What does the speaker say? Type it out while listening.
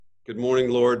Good morning,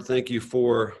 Lord. Thank you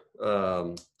for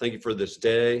this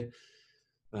day.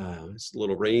 It's a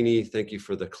little rainy. Thank you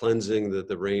for the cleansing that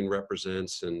the rain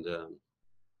represents, and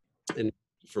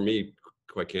for me,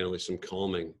 quite candidly, some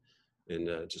calming.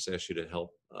 And just ask you to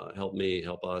help me,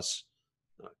 help us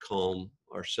calm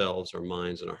ourselves, our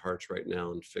minds, and our hearts right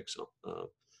now, and fix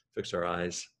our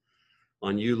eyes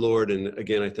on you, Lord. And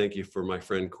again, I thank you for my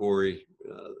friend Corey,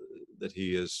 that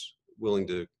he is willing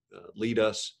to lead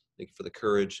us. Thank you for the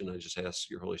courage, and I just ask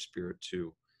your Holy Spirit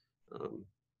to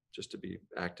just to be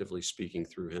actively speaking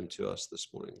through him to us this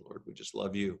morning, Lord. We just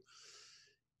love you,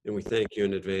 and we thank you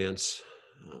in advance.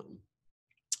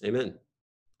 Amen.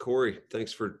 Corey,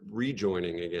 thanks for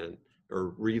rejoining again, or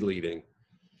re-leading.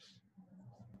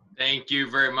 Thank you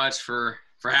very much for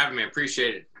having me. I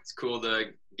appreciate it. It's cool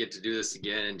to get to do this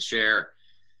again and share.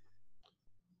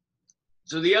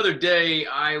 So the other day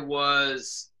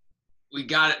we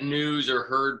got news or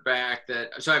heard back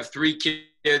so I have 3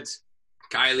 kids.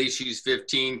 Kylie, she's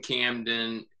 15.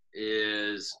 Camden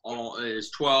is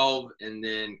 12, and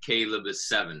then Caleb is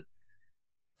 7.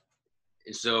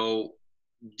 And so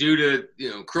due to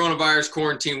coronavirus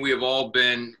quarantine, we have all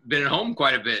been at home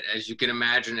quite a bit, as you can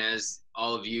imagine, as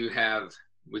all of you have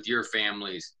with your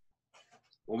families.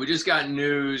 Well, we just got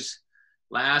news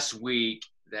last week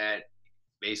that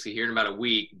basically here in about a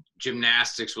week,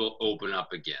 gymnastics will open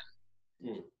up again.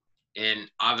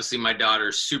 And obviously my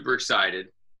daughter's super excited,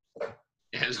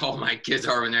 as all my kids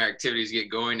are when their activities get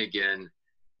going again.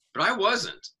 But I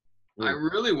wasn't. I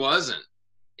really wasn't.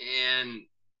 And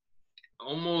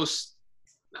almost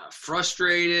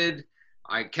frustrated.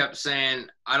 I kept saying,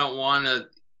 I don't want to,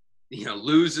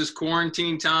 lose this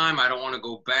quarantine time. I don't want to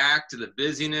go back to the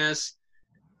busyness,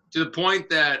 to the point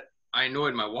that I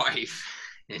annoyed my wife,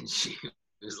 and she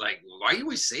was like, why do you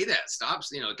always say that? Stop,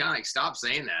 kind of like, stop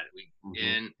saying that.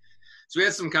 And so we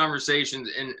had some conversations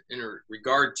in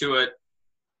regard to it.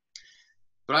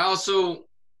 But I also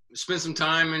spent some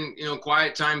time in,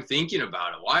 quiet time thinking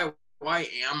about it. Why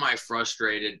am I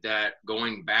frustrated that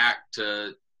going back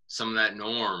to some of that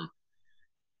norm?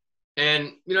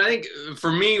 And, I think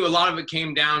for me, a lot of it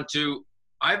came down to,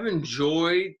 I've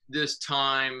enjoyed this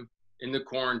time in the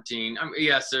quarantine.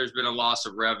 Yes, there's been a loss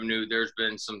of revenue. There's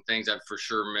been some things I've for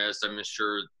sure missed. I'm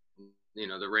sure,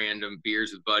 the random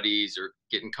beers with buddies, or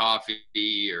getting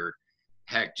coffee, or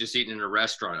heck, just eating in a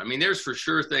restaurant. I mean, there's for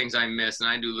sure things I miss, and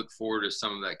I do look forward to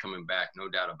some of that coming back, no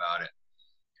doubt about it.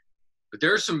 But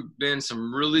there's been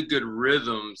some really good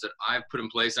rhythms that I've put in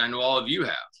place. I know all of you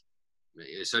have,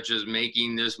 such as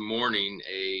making this morning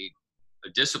a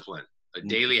discipline, a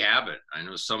daily habit. I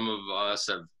know some of us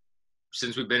have,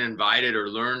 since we've been invited or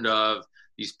learned of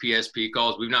these PSP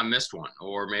calls, we've not missed one,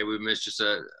 or maybe we've missed just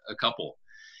a couple.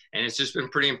 And it's just been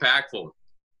pretty impactful.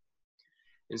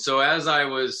 And so as I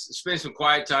was spending some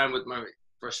quiet time with my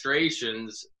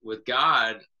frustrations with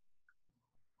God,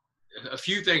 a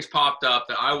few things popped up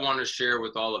that I want to share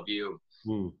with all of you.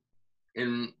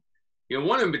 And,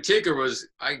 one in particular was,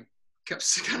 I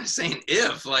kept kind of saying,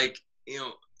 if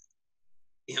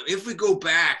we go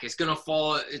back,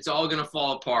 it's all going to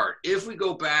fall apart. If we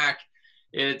go back,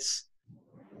 I'm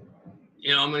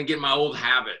going to get my old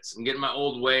habits and get my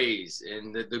old ways,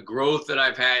 and the growth that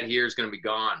I've had here is going to be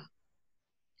gone.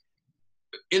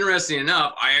 Interesting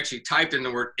enough, I actually typed in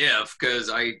the word if, because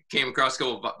I came across a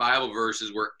couple of Bible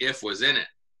verses where if was in it.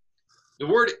 The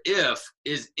word if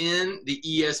is in the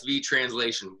ESV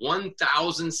translation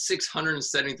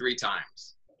 1,673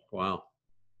 times. Wow.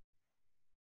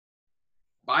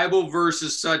 Bible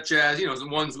verses such as, the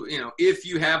ones, if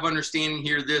you have understanding,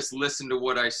 hear this, listen to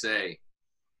what I say.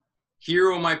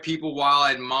 Hear, O my people, while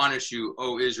I admonish you,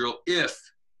 O Israel, if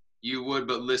you would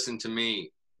but listen to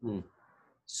me.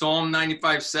 Psalm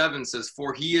 95:7 says,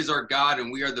 for he is our God,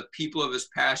 and we are the people of his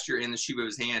pasture and the sheep of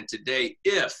his hand today,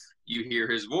 if you hear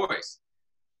his voice.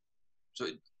 So,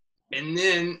 and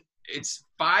then it's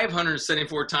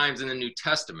 574 times in the New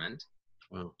Testament.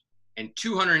 Wow. And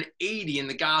 280 in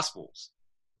the Gospels.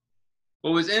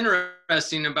 What was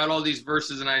interesting about all these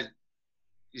verses, and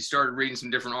you started reading some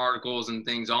different articles and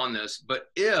things on this, but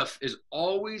if is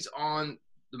always on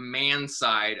the man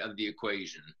side of the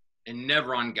equation and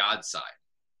never on God's side.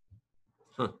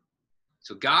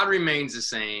 So God remains the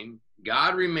same.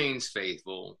 God remains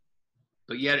faithful,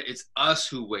 but yet it's us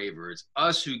who waver. It's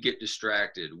us who get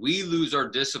distracted. We lose our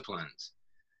disciplines.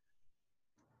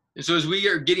 And so as we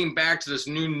are getting back to this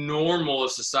new normal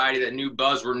of society, that new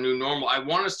buzzword, new normal, I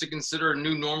want us to consider a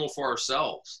new normal for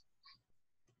ourselves,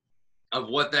 of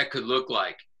what that could look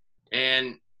like.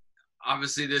 And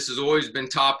obviously this has always been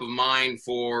top of mind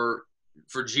for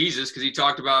Jesus, because he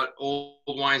talked about old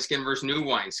wineskin versus new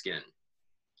wineskin.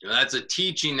 That's a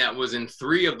teaching that was in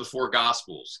 3 of the 4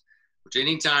 Gospels, which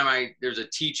anytime there's a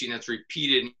teaching that's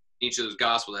repeated in each of those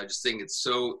Gospels, I just think it's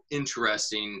so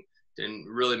interesting and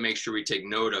really make sure we take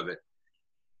note of it.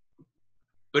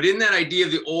 But in that idea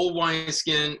of the old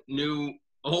wineskin,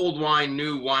 old wine,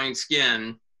 new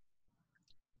wineskin,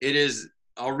 it is,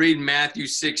 I'll read Matthew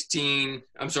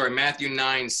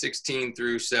 9, 16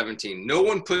 through 17. No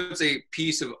one puts a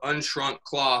piece of unshrunk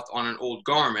cloth on an old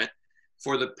garment,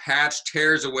 for the patch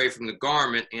tears away from the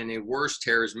garment and a worse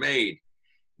tear is made.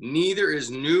 Neither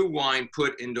is new wine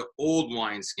put into old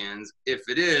wineskins. If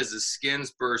it is, the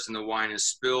skins burst and the wine is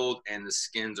spilled and the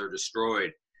skins are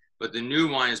destroyed. But the new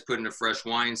wine is put into fresh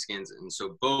wineskins, and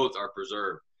so both are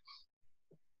preserved.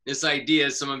 This idea,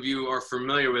 some of you are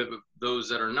familiar with, but those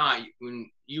that are not,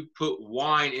 when you put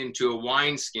wine into a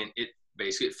wineskin, it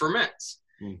basically ferments.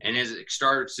 Mm-hmm. And as it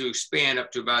starts to expand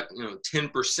up to about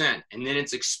 10%, and then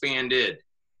it's expanded.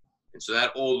 And so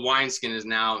that old wineskin is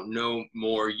now no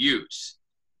more use.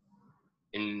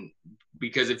 And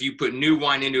because if you put new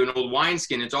wine into an old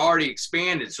wineskin, it's already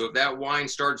expanded. So if that wine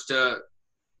starts to,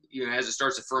 as it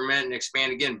starts to ferment and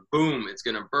expand again, boom, it's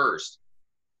going to burst.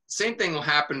 Same thing will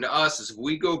happen to us as if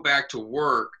we go back to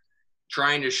work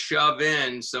trying to shove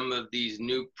in some of these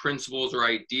new principles or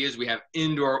ideas we have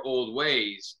into our old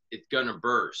ways, it's going to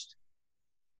burst.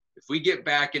 If we get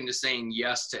back into saying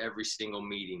yes to every single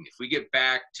meeting, if we get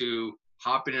back to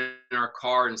hopping in our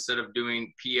car instead of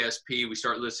doing PSP, we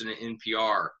start listening to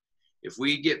NPR. If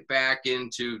we get back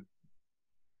into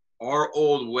our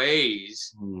old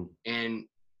ways and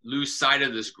lose sight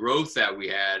of this growth that we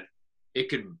had, it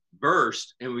could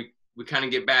burst, and we kind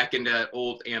of get back into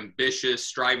old ambitious,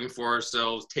 striving for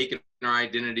ourselves, taking our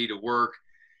identity to work,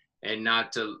 and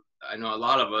not to, I know a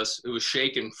lot of us, it was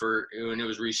shaken when it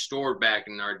was restored back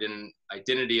in our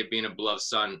identity of being a beloved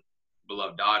son,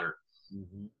 beloved daughter.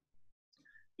 Mm-hmm.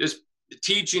 This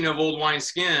teaching of old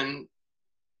wineskin,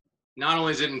 not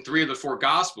only is it in 3 of the 4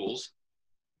 Gospels,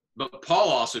 but Paul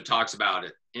also talks about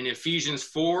it. In Ephesians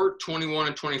 4, 21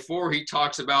 and 24, he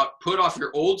talks about put off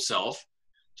your old self.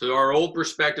 So our old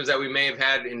perspectives that we may have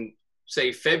had in,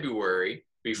 say, February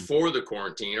before the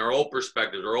quarantine, our old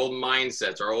perspectives, our old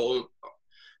mindsets, our old,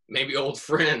 maybe old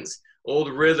friends, old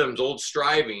rhythms, old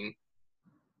striving,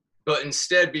 but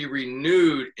instead be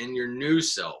renewed in your new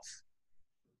self.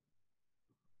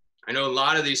 I know a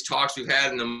lot of these talks we've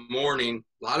had in the morning,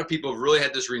 a lot of people have really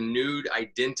had this renewed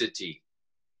identity.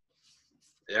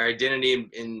 Their identity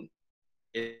in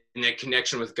that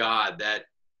connection with God, that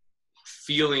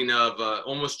feeling of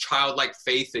almost childlike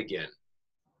faith again.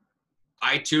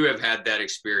 I too have had that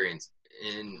experience.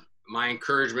 And my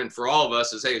encouragement for all of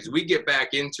us is, hey, as we get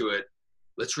back into it,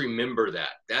 let's remember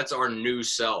that. That's our new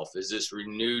self, is this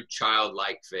renewed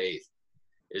childlike faith,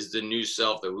 is the new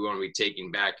self that we want to be taking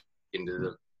back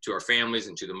into to our families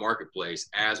and to the marketplace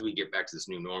as we get back to this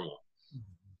new normal.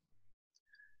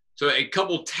 So a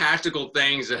couple tactical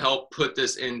things to help put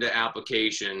this into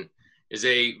application is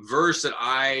a verse that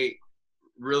I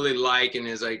really like, and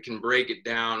as I can break it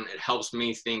down, it helps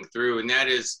me think through, and that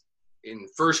is in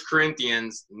 1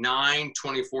 Corinthians 9,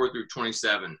 24 through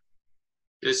 27.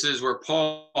 This is where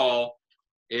Paul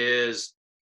is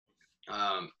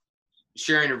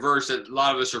sharing a verse that a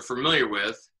lot of us are familiar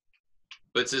with,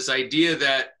 but it's this idea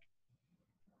that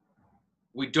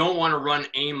we don't want to run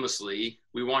aimlessly.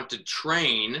 We want to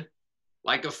train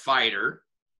like a fighter.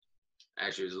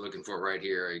 Actually, I was looking for it right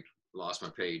here. I lost my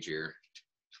page here.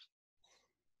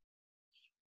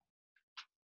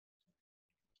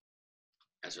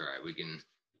 That's all right. We can.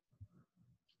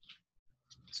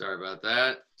 Sorry about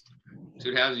that. So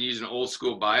it has to use an old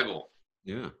school Bible.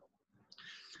 Yeah.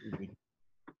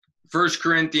 1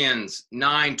 Corinthians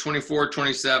 9, 24,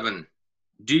 27.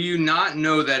 Do you not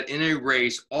know that in a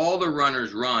race all the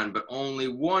runners run, but only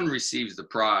one receives the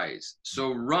prize?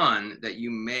 So run that you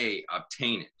may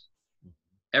obtain it.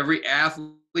 Every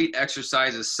athlete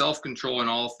exercises self-control in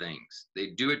all things. They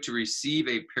do it to receive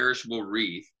a perishable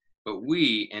wreath, but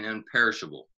we an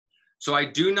imperishable. So I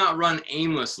do not run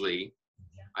aimlessly.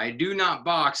 I do not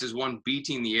box as one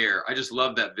beating the air. I just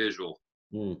love that visual.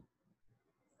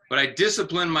 But I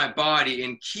discipline my body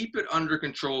and keep it under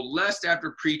control, lest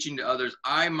after preaching to others,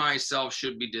 I myself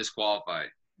should be disqualified.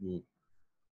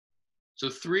 So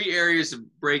 3 areas to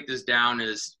break this down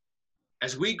is,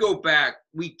 as we go back,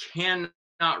 we cannot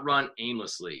run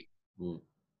aimlessly.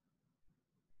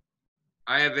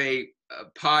 I have a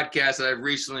podcast that I've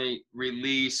recently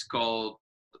released called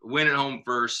Win at Home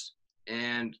First.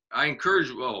 And I encourage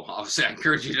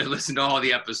you to listen to all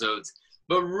the episodes.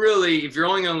 But really, if you're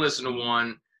only going to listen to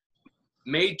one,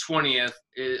 May 20th,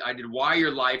 I did Why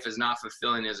Your Life is Not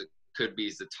Fulfilling as could be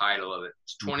is the title of it.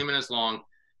 It's 20 minutes long,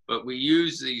 but we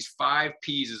use these 5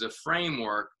 P's as a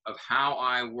framework of how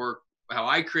I work, how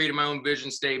I created my own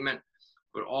vision statement,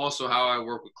 but also how I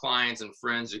work with clients and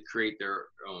friends to create their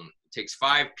own. It takes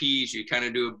 5 P's. You kind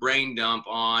of do a brain dump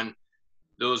on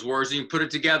those words and you put it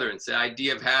together. It's the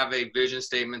idea of have a vision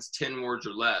statement's 10 words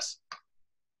or less.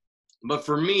 But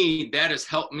for me, that has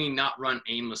helped me not run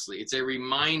aimlessly. It's a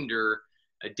reminder,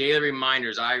 a daily reminder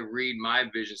as I read my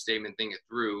vision statement, think it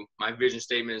through. My vision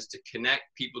statement is to connect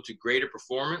people to greater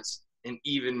performance and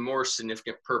even more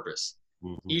significant purpose.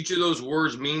 Each of those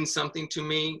words means something to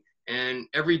me. And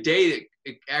every day,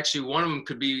 actually, one of them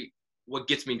could be what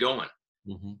gets me going.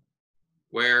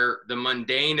 Where the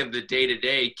mundane of the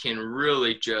day-to-day can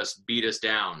really just beat us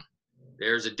down.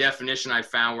 There's a definition I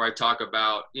found where I talk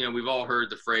about, you know, we've all heard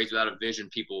the phrase, without a vision,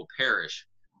 people will perish.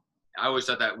 I always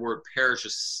thought that word perish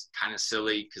was kind of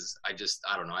silly because I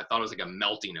don't know. I thought it was like a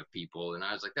melting of people. And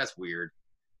I was like, that's weird.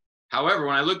 However,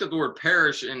 when I looked up the word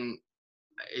perish, and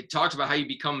it talks about how you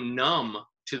become numb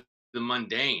to the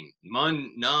mundane,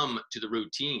 numb to the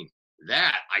routine.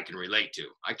 That I can relate to.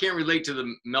 I can't relate to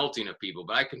the melting of people,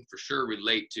 but I can for sure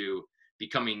relate to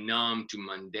becoming numb to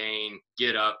mundane,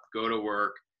 get up, go to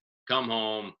work, come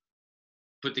home,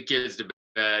 put the kids to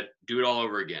bed, do it all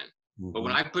over again. But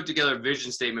when I put together a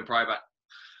vision statement probably about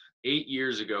 8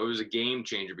 years ago, it was a game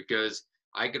changer because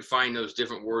I could find those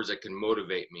different words that can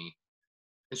motivate me.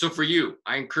 And so for you,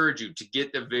 I encourage you to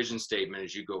get the vision statement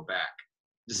as you go back.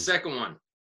 The second one,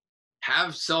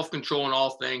 have self-control in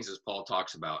all things, as Paul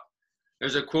talks about.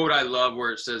 There's a quote I love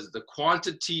where it says, the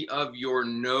quantity of your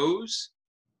no's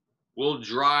will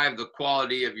drive the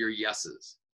quality of your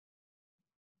yeses.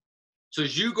 So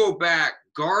as you go back,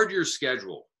 guard your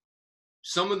schedule.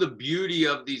 Some of the beauty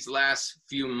of these last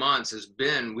few months has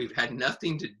been we've had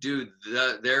nothing to do.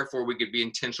 Therefore, we could be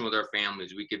intentional with our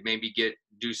families. We could maybe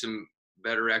do some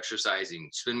better exercising,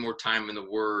 spend more time in the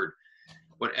Word,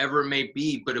 whatever it may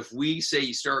be. But if we say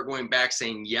you start going back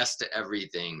saying yes to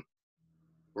everything,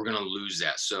 we're going to lose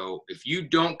that. So if you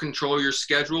don't control your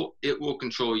schedule, it will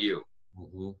control you.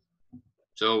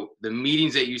 So the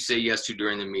meetings that you say yes to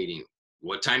during the meeting,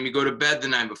 what time you go to bed the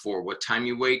night before, what time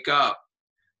you wake up,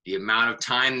 the amount of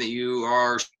time that you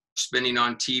are spending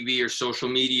on TV or social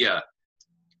media,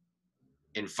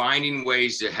 and finding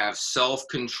ways to have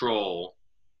self-control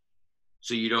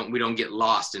so we don't get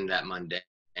lost in that mundane.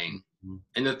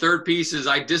 And the third piece is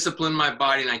I discipline my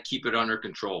body and I keep it under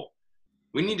control.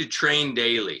 We need to train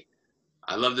daily.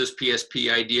 I love this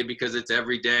PSP idea because it's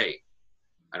every day.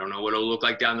 I don't know what it'll look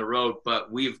like down the road, but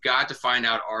we've got to find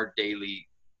out our daily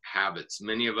habits.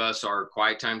 Many of us, our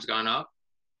quiet time's gone up.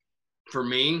 For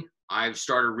me, I've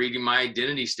started reading my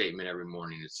identity statement every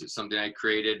morning. It's just something I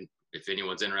created. If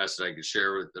anyone's interested, I could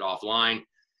share it offline.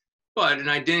 But an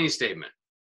identity statement,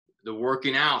 the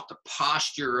working out, the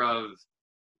posture of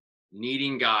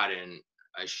needing God. And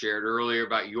I shared earlier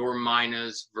about your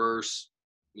minas versus,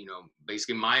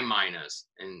 basically my minas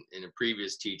in a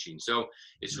previous teaching. So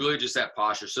it's really just that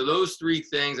posture. So those 3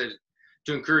 things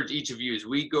to encourage each of you as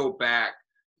we go back,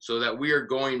 so that we are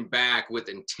going back with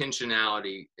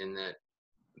intentionality, and that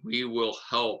we will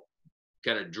help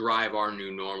kind of drive our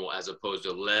new normal as opposed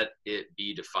to let it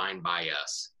be defined by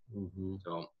us.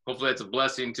 So hopefully that's a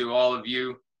blessing to all of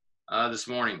you this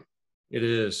morning. It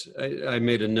is. I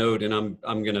made a note, and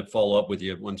I'm going to follow up with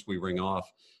you once we ring off.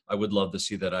 I would love to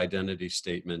see that identity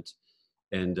statement,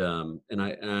 and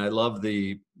I love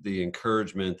the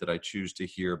encouragement that I choose to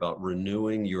hear about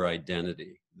renewing your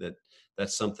identity.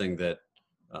 That's something that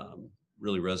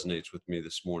really resonates with me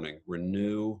this morning.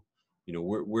 Renew.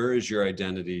 Where is your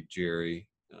identity, Jerry?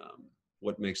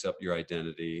 What makes up your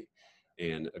identity?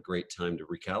 And a great time to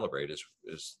recalibrate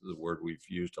is the word we've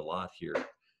used a lot here.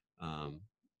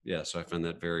 So I find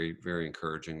that very, very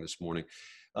encouraging this morning.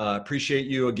 Appreciate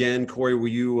you again, Corey. Will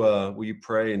you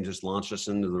pray and just launch us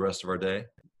into the rest of our day?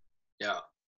 Yeah,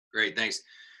 great. Thanks.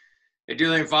 Hey, dear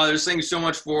Heavenly Father, just thank you so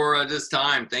much for this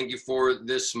time. Thank you for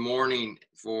this morning,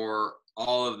 for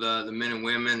all of the men and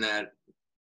women that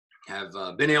have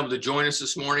been able to join us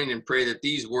this morning, and pray that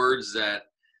these words that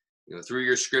through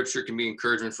your scripture can be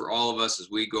encouragement for all of us as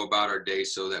we go about our day,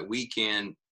 so that we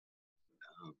can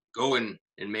go and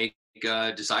make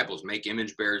disciples, make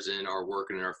image bearers in our work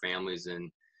and in our families,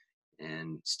 and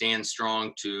stand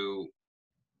strong to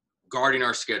guarding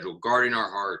our schedule, guarding our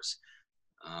hearts,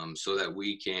 so that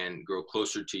we can grow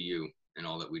closer to you in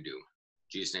all that we do.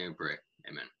 In Jesus' name we pray.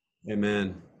 Amen.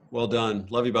 Amen. Well done.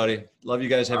 Love you, buddy. Love you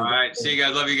guys. All right. See you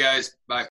guys. Love you guys. Bye.